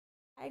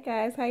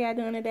Hey guys, how y'all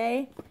doing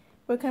today?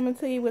 We're coming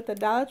to you with the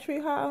Dollar Tree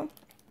haul.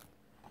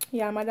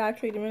 Yeah, my Dollar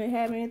Tree didn't really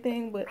have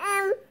anything, but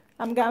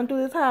I'm going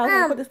through this house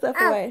and put this stuff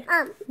away.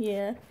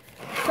 Yeah.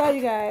 So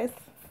you guys,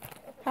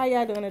 how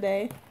y'all doing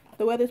today?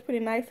 The weather's pretty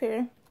nice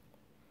here.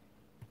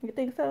 You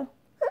think so?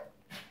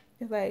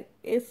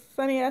 It's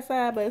sunny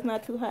outside, but it's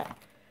not too hot.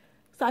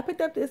 So I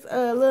picked up this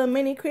little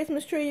mini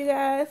Christmas tree, you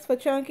guys, for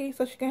Chunky,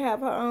 so she can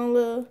have her own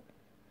little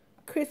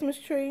Christmas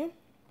tree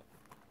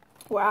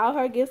where all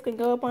her gifts can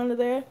go up under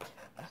there.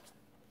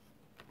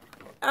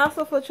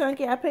 Also for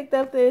Chunky, I picked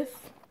up this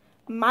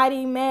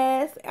Mighty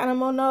Mass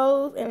animal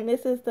nose, and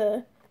this is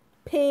the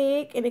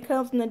pig, and it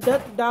comes in the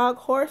duck, dog,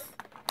 horse.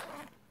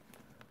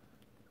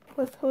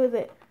 Who is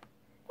it?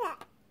 Yeah.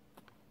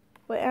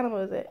 What animal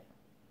is it?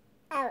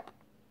 But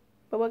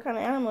what kind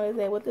of animal is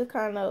it with this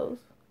kind of nose?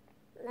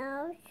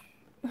 Nose.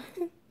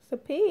 It's a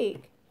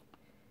pig.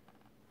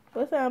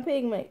 What sound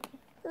pig make?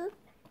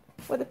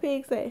 What the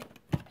pig say?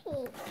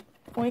 Pig.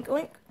 Oink,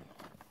 oink.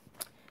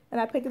 And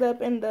I picked it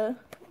up in the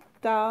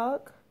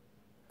dog.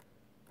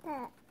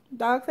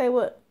 Dog say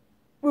what?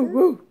 Woo,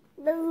 woo.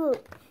 Woo.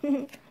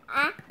 And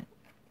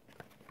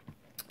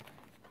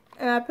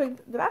I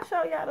picked, did I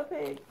show y'all the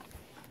pig?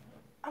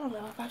 I don't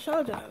know if I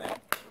showed y'all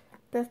that.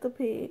 That's the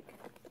pig.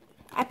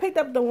 I picked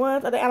up the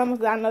ones of the animals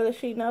that I know that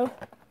she knows.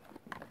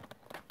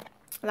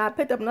 And I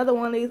picked up another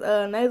one of these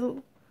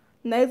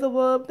nasal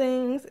rub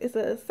things. It's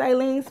a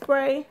saline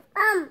spray.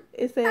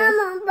 It says,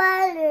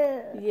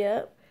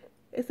 yep.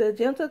 It's a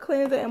gentle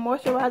cleanser and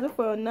moisturizer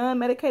for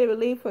non-medicated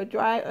relief for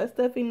dry or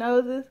stuffy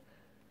noses.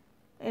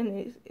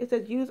 And it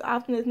says use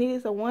often as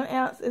needed. So 1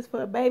 ounce is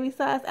for a baby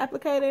size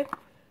applicator.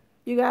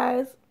 You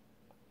guys,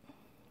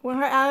 when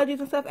her allergies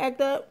and stuff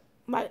act up,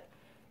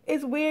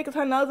 it's weird because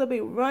her nose will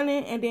be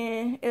running and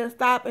then it'll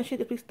stop and she'll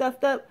just be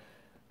stuffed up.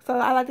 So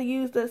I like to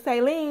use the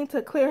saline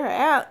to clear her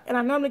out. And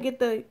I normally get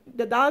the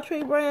Dollar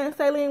Tree brand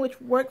saline,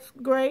 which works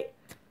great.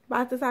 But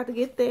I decided to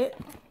get that.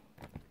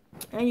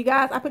 And you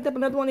guys, I picked up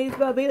another one of these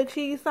Velveeta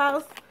cheese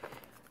sauce.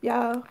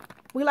 Y'all,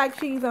 we like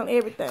cheese on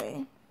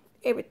everything.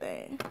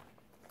 Everything.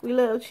 We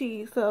love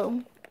cheese.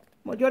 So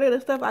majority of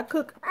the stuff I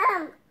cook,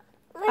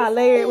 I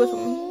layer it with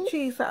some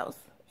cheese sauce.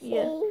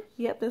 Yeah.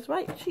 Yep, that's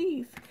right.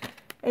 Cheese.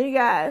 And you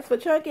guys, for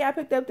Chunky, I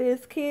picked up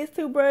this kids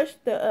toothbrush,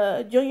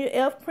 the Junior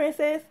Elf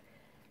Princess.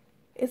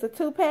 It's a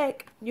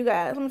 2-pack. You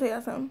guys, let me tell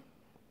y'all something.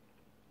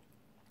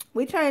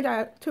 We change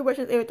our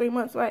toothbrushes every 3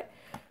 months, right?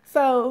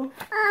 So,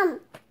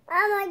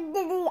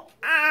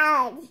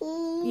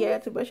 yeah,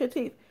 to brush your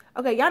teeth.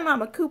 Okay, y'all know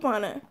I'm a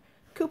couponer,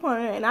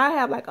 and I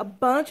have like a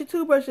bunch of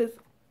toothbrushes,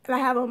 and I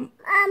have them,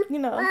 you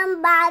know.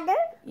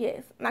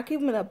 Yes, and I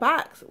keep them in a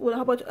box with a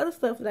whole bunch of other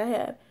stuff that I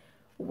have.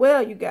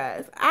 Well, you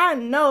guys, I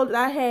know that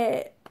I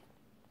had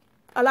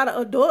a lot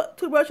of adult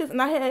toothbrushes,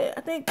 and I had,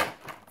 I think,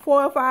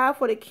 4 or 5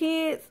 for the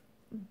kids.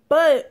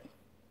 But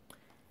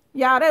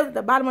y'all, that was at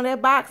the bottom of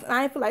that box, and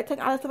I didn't feel like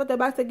taking all that stuff out that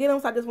box to get them,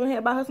 so I just went ahead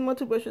and bought her some more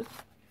toothbrushes.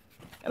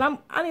 And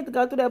I need to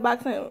go through that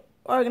box and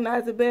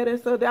organize it better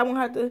so that I won't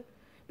have to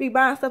be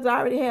buying stuff that I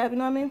already have, you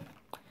know what I mean?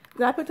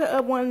 Then I picked her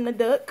up one in the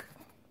duck.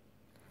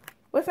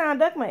 What sound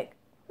duck make?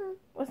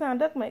 What sound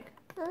duck make?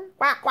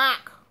 Quack,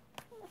 quack.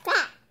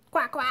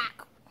 Quack,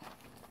 quack.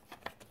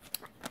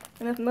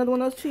 And that's another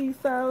one of those cheese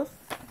sauce.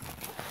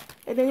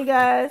 And then you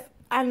guys,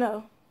 I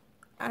know.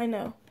 I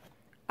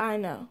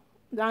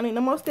don't need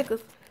no more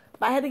stickers.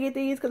 But I had to get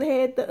these because they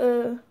had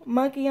the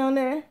monkey on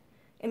there.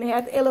 And they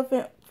had the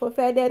elephant for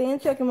Fat Daddy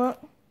and Chuck 'em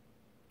Up.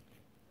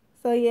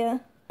 So yeah.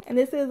 And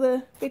this is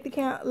a 50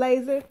 count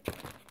laser.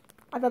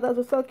 I thought those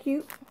were so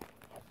cute.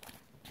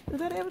 Is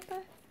that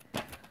everything?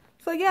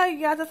 So yeah, you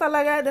guys, that's all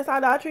I got. That's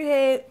all Dollar Tree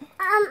had.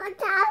 A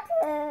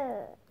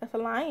tiger. That's a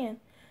lion.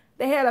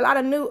 They had a lot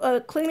of new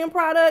cleaning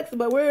products,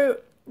 but we're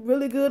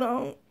really good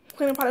on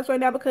cleaning products right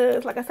now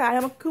because, like I said, I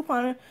am a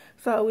couponer,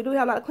 so we do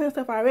have a lot of clean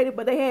stuff already.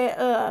 But they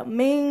had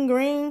Mean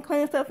Green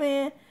clean stuff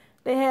in.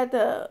 They had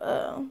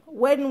the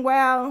Wet n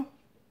Wild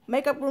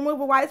makeup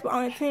removal wipes, but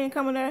only 10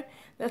 coming there.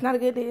 That's not a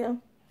good deal.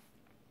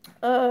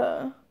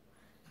 I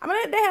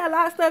mean, they had a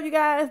lot of stuff, you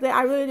guys, that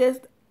I really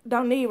just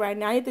don't need right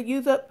now. I need to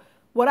use up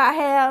what I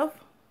have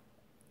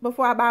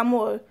before I buy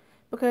more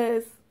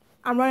because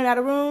I'm running out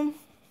of room.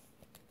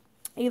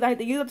 Either I need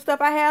to use up the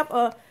stuff I have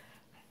or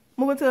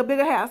move into a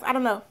bigger house. I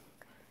don't know.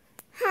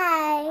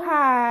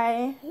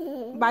 Hi.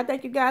 Bye.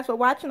 Thank you guys for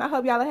watching. I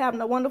hope y'all are having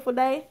a wonderful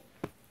day.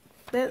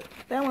 They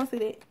don't want to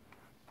see that.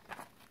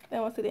 They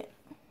don't want to see that.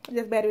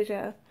 Just batteries,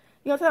 y'all.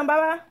 You want to tell them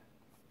bye-bye?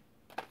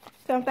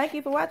 Tell them thank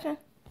you for watching.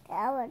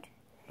 Tell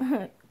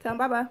them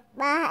bye-bye.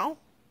 Bye.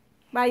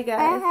 Bye, you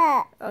guys.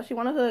 Oh, she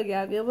want a hug,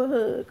 y'all. Give her a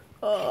hug.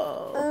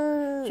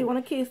 Oh. She want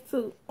a kiss,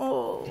 too.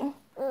 Oh.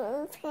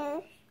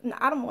 No,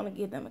 I don't want to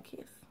give them a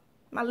kiss.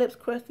 My lips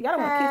crusty. I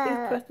don't want to kiss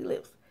these crusty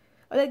lips.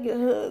 Oh, they get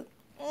a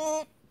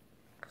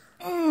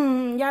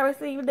hug. Y'all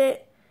received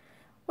it.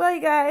 Well,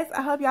 you guys,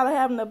 I hope y'all are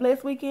having a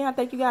blessed weekend. I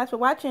thank you guys for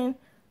watching.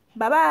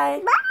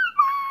 Bye-bye. Bye.